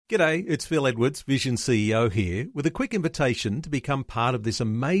G'day, it's Phil Edwards, Vision CEO here, with a quick invitation to become part of this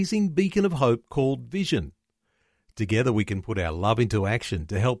amazing beacon of hope called Vision. Together we can put our love into action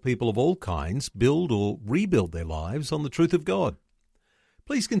to help people of all kinds build or rebuild their lives on the truth of God.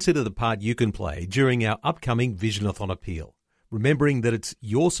 Please consider the part you can play during our upcoming Visionathon appeal, remembering that it's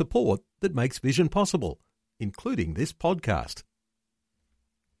your support that makes Vision possible, including this podcast.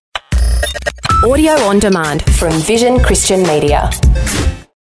 Audio on demand from Vision Christian Media.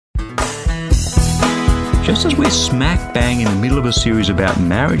 Just as we're smack bang in the middle of a series about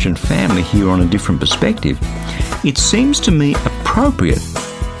marriage and family here on A Different Perspective, it seems to me appropriate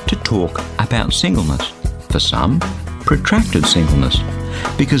to talk about singleness. For some, protracted singleness.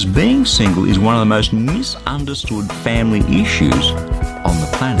 Because being single is one of the most misunderstood family issues on the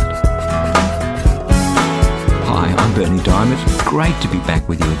planet. Hi, I'm Bernie Diamond. Great to be back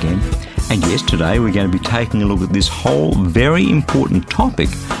with you again. And yes, today we're going to be taking a look at this whole very important topic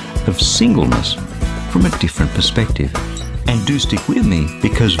of singleness from a different perspective. And do stick with me,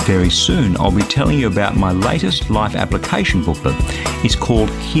 because very soon I'll be telling you about my latest life application booklet. It's called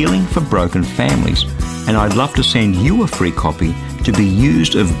Healing for Broken Families, and I'd love to send you a free copy to be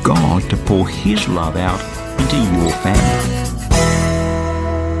used of God to pour His love out into your family.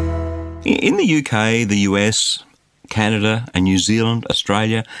 In the UK, the US, Canada and New Zealand,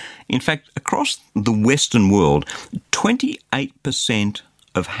 Australia, in fact, across the Western world, 28%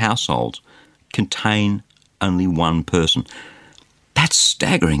 of households contain only one person. That's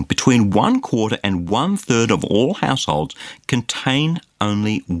staggering. Between 1/4 and 1/3 of all households contain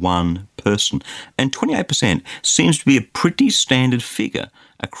only one person. And 28% seems to be a pretty standard figure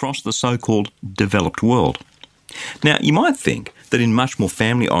across the so-called developed world. Now, you might think that in much more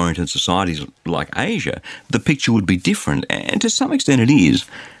family-oriented societies like Asia, the picture would be different, and to some extent it is.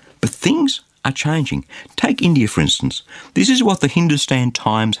 But things are changing. Take India, for instance. This is what the Hindustan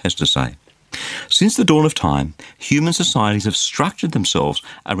Times has to say. Since the dawn of time, human societies have structured themselves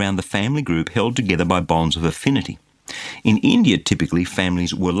around the family group held together by bonds of affinity. In India, typically,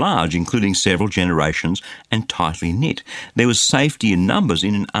 families were large, including several generations, and tightly knit. There was safety in numbers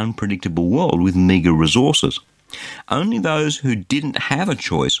in an unpredictable world with meagre resources. Only those who didn't have a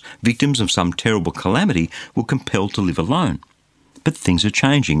choice, victims of some terrible calamity, were compelled to live alone. But things are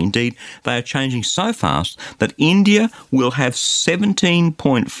changing. Indeed, they are changing so fast that India will have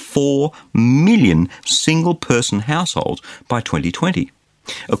 17.4 million single-person households by 2020.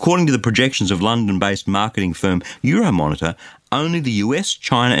 According to the projections of London-based marketing firm Euromonitor, only the US,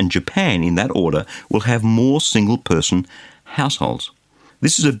 China and Japan, in that order, will have more single-person households.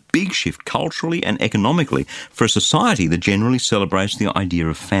 This is a big shift culturally and economically for a society that generally celebrates the idea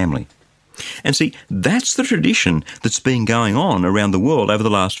of family. And see, that's the tradition that's been going on around the world over the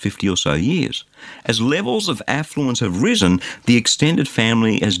last 50 or so years. As levels of affluence have risen, the extended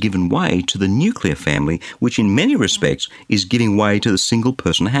family has given way to the nuclear family, which in many respects is giving way to the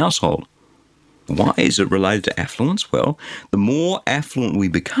single-person household. Why is it related to affluence? Well, the more affluent we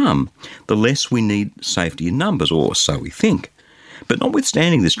become, the less we need safety in numbers, or so we think. But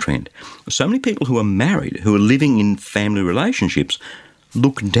notwithstanding this trend, so many people who are married, who are living in family relationships,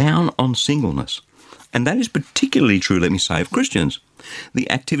 look down on singleness. And that is particularly true, let me say, of Christians.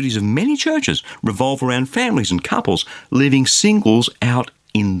 The activities of many churches revolve around families and couples, leaving singles out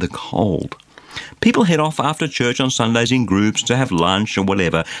in the cold. People head off after church on Sundays in groups to have lunch or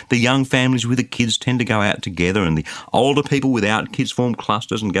whatever. The young families with the kids tend to go out together, and the older people without kids form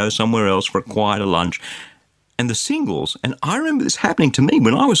clusters and go somewhere else for a quieter lunch. And the singles, and I remember this happening to me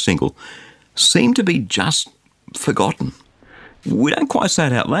when I was single, seem to be just forgotten. We don't quite say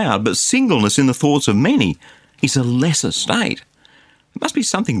it out loud, but singleness in the thoughts of many is a lesser state. There must be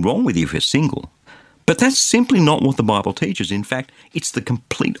something wrong with you if you're single. But that's simply not what the Bible teaches. In fact, it's the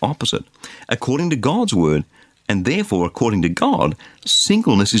complete opposite. According to God's word, and therefore according to God,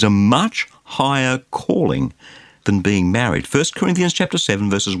 singleness is a much higher calling than being married. 1 Corinthians chapter 7,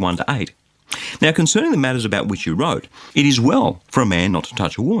 verses 1 to 8. Now, concerning the matters about which you wrote, it is well for a man not to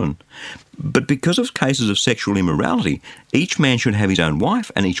touch a woman. But because of cases of sexual immorality, each man should have his own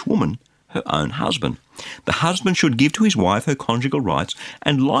wife and each woman her own husband. The husband should give to his wife her conjugal rights,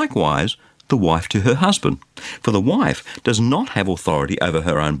 and likewise the wife to her husband. For the wife does not have authority over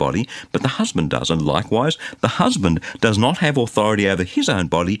her own body, but the husband does, and likewise the husband does not have authority over his own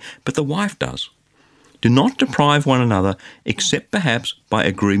body, but the wife does. Do not deprive one another, except perhaps by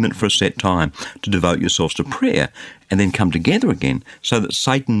agreement for a set time, to devote yourselves to prayer, and then come together again, so that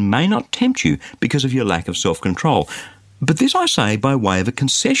Satan may not tempt you because of your lack of self-control. But this I say by way of a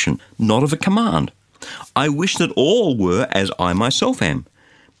concession, not of a command. I wish that all were as I myself am.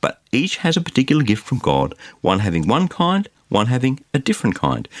 but each has a particular gift from God, one having one kind, one having a different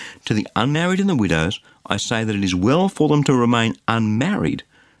kind. To the unmarried and the widows, I say that it is well for them to remain unmarried,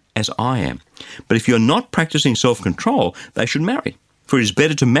 as I am. But if you are not practicing self-control, they should marry, for it is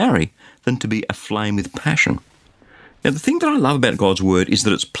better to marry than to be aflame with passion. Now, the thing that I love about God's word is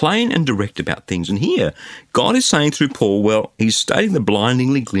that it's plain and direct about things. And here, God is saying through Paul, well, he's stating the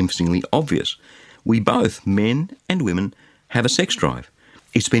blindingly, glimpsingly obvious. We both, men and women, have a sex drive.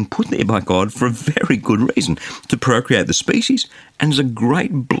 It's been put there by God for a very good reason, to procreate the species, and is a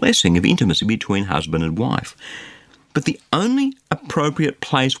great blessing of intimacy between husband and wife. But the only appropriate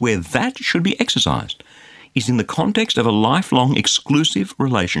place where that should be exercised is in the context of a lifelong exclusive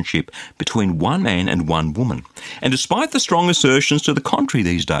relationship between one man and one woman. And despite the strong assertions to the contrary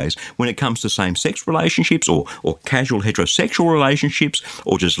these days, when it comes to same-sex relationships or casual heterosexual relationships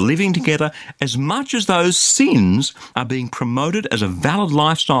or just living together, as much as those sins are being promoted as a valid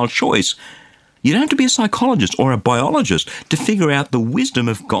lifestyle choice, you don't have to be a psychologist or a biologist to figure out the wisdom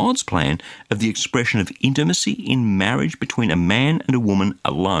of God's plan of the expression of intimacy in marriage between a man and a woman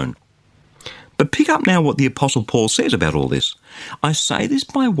alone. But pick up now what the Apostle Paul says about all this. I say this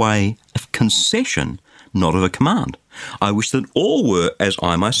by way of concession, not of a command. I wish that all were as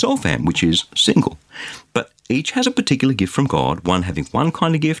I myself am, which is single. But each has a particular gift from God, one having one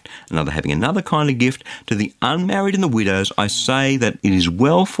kind of gift, another having another kind of gift. To the unmarried and the widows, I say that it is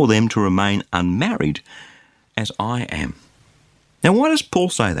well for them to remain unmarried, as I am. Now, why does Paul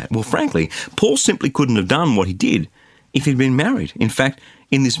say that? Well, frankly, Paul simply couldn't have done what he did if he'd been married. In fact,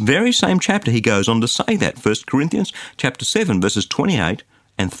 in this very same chapter, he goes on to say that, 1 Corinthians chapter 7, verses 28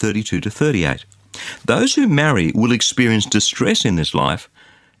 and 32 to 38. Those who marry will experience distress in this life,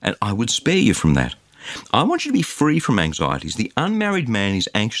 and I would spare you from that. I want you to be free from anxieties. The unmarried man is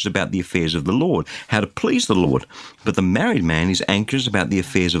anxious about the affairs of the Lord, how to please the Lord. But the married man is anxious about the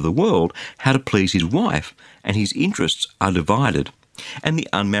affairs of the world, how to please his wife, and his interests are divided. And the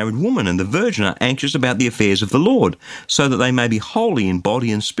unmarried woman and the virgin are anxious about the affairs of the Lord, so that they may be holy in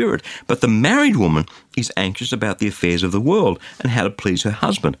body and spirit. But the married woman is anxious about the affairs of the world and how to please her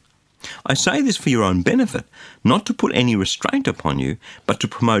husband. I say this for your own benefit, not to put any restraint upon you, but to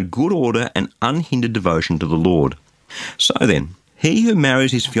promote good order and unhindered devotion to the Lord. So then, he who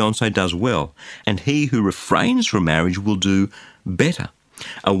marries his fiancée does well, and he who refrains from marriage will do better.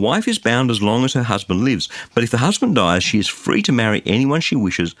 A wife is bound as long as her husband lives, but if the husband dies, she is free to marry anyone she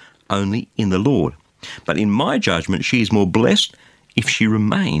wishes, only in the Lord. But in my judgment, she is more blessed if she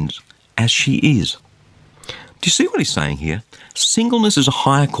remains as she is. Do you see what he's saying here? Singleness is a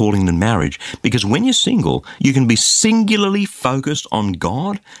higher calling than marriage, because when you're single, you can be singularly focused on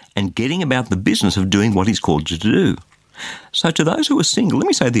God and getting about the business of doing what he's called you to do. So to those who are single, let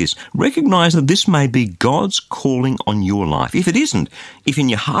me say this, recognise that this may be God's calling on your life. If it isn't, if in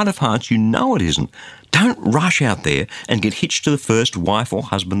your heart of hearts you know it isn't, don't rush out there and get hitched to the first wife or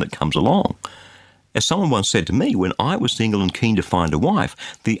husband that comes along. As someone once said to me, when I was single and keen to find a wife,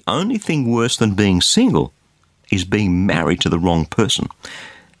 the only thing worse than being single is being married to the wrong person.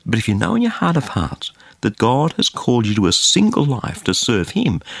 But if you know in your heart of hearts that God has called you to a single life to serve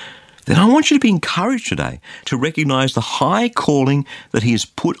him, then I want you to be encouraged today to recognise the high calling that he has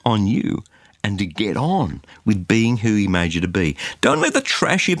put on you and to get on with being who he made you to be. Don't let the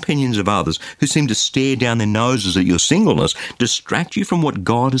trashy opinions of others who seem to stare down their noses at your singleness distract you from what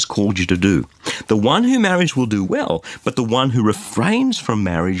God has called you to do. The one who marries will do well, but the one who refrains from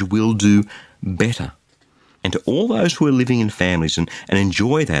marriage will do better. And to all those who are living in families and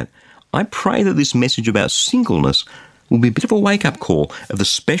enjoy that, I pray that this message about singleness will be a bit of a wake-up call of the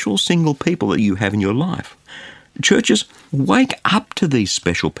special single people that you have in your life. Churches, wake up to these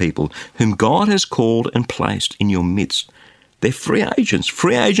special people whom God has called and placed in your midst. They're free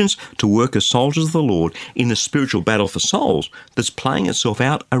agents to work as soldiers of the Lord in the spiritual battle for souls that's playing itself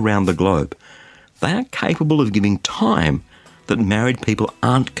out around the globe. They are capable of giving time that married people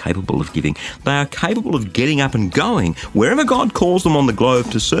aren't capable of giving. They are capable of getting up and going wherever God calls them on the globe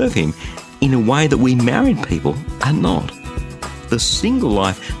to serve him in a way that we married people are not. The single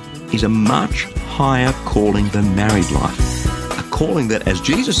life is a much higher calling than married life. A calling that, as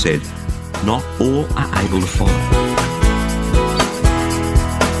Jesus said, not all are able to follow.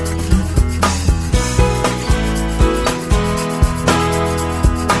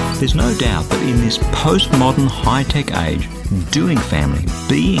 There's no doubt that in this postmodern high-tech age, doing family,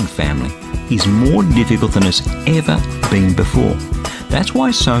 being family, is more difficult than it's ever been before. That's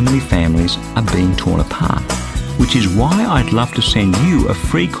why so many families are being torn apart, which is why I'd love to send you a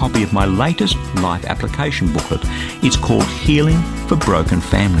free copy of my latest life application booklet. It's called Healing for Broken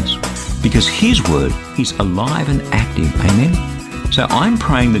Families, because his word is alive and active, amen? So I'm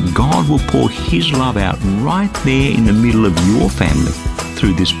praying that God will pour His love out right there in the middle of your family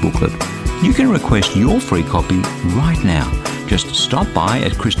through this booklet. You can request your free copy right now. Just stop by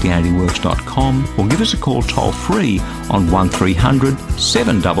at ChristianityWorks.com or give us a call toll free on 1300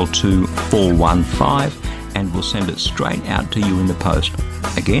 722 415 and we'll send it straight out to you in the post.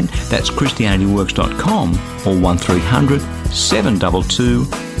 Again, that's ChristianityWorks.com or 1300 722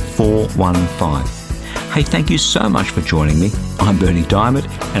 415. Hey, thank you so much for joining me. I'm Bernie Diamond,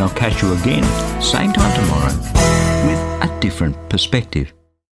 and I'll catch you again, same time tomorrow, with a different perspective.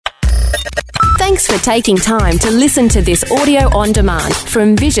 Thanks for taking time to listen to this audio on demand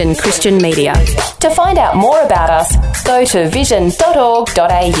from Vision Christian Media. To find out more about us, go to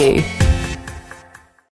vision.org.au.